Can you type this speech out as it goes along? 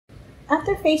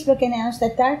After Facebook announced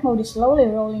that dark mode is slowly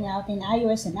rolling out in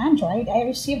iOS and Android, I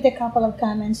received a couple of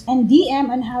comments and DM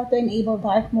on how to enable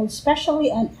dark mode, especially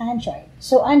on Android.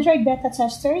 So Android beta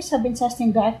testers have been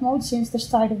testing dark mode since the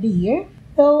start of the year,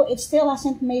 though it still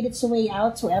hasn't made its way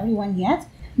out to everyone yet.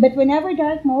 But whenever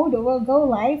dark mode will go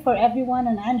live for everyone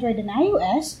on Android and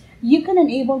iOS, you can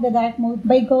enable the dark mode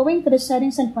by going to the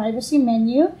Settings and Privacy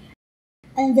menu,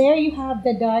 and there you have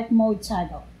the dark mode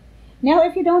toggle. Now,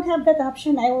 if you don't have that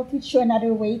option, I will teach you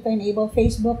another way to enable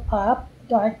Facebook pop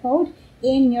dark mode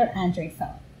in your Android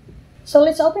phone. So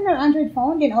let's open our Android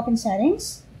phone, then open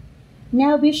Settings.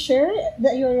 Now be sure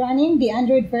that you're running the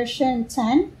Android version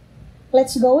 10.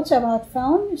 Let's go to About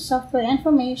Phone, Software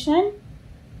Information,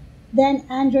 then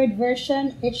Android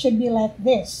version. It should be like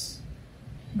this.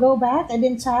 Go back and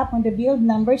then tap on the build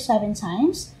number 7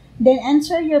 times. Then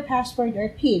enter your password or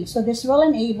PIN. So this will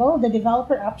enable the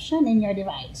developer option in your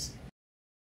device.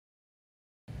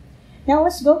 Now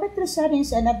let's go back to the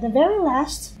settings, and at the very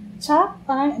last, tap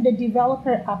on the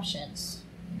developer options.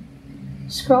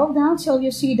 Scroll down till you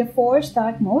see the Force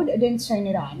Dark Mode, then turn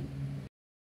it on.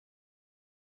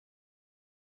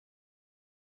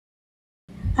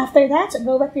 After that,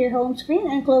 go back to your home screen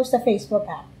and close the Facebook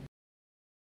app.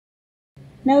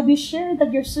 Now be sure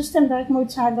that your system dark mode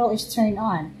toggle is turned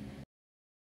on.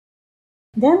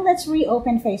 Then let's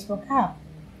reopen Facebook app.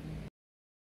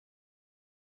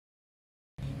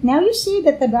 Now you see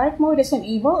that the dark mode is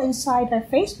enabled inside our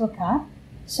Facebook app.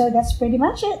 So that's pretty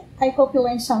much it. I hope you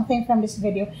learned something from this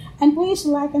video. And please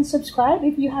like and subscribe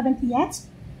if you haven't yet.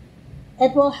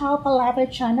 It will help a lot our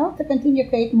channel to continue to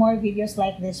create more videos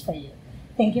like this for you.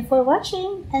 Thank you for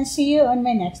watching, and see you on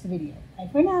my next video. Bye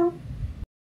for now.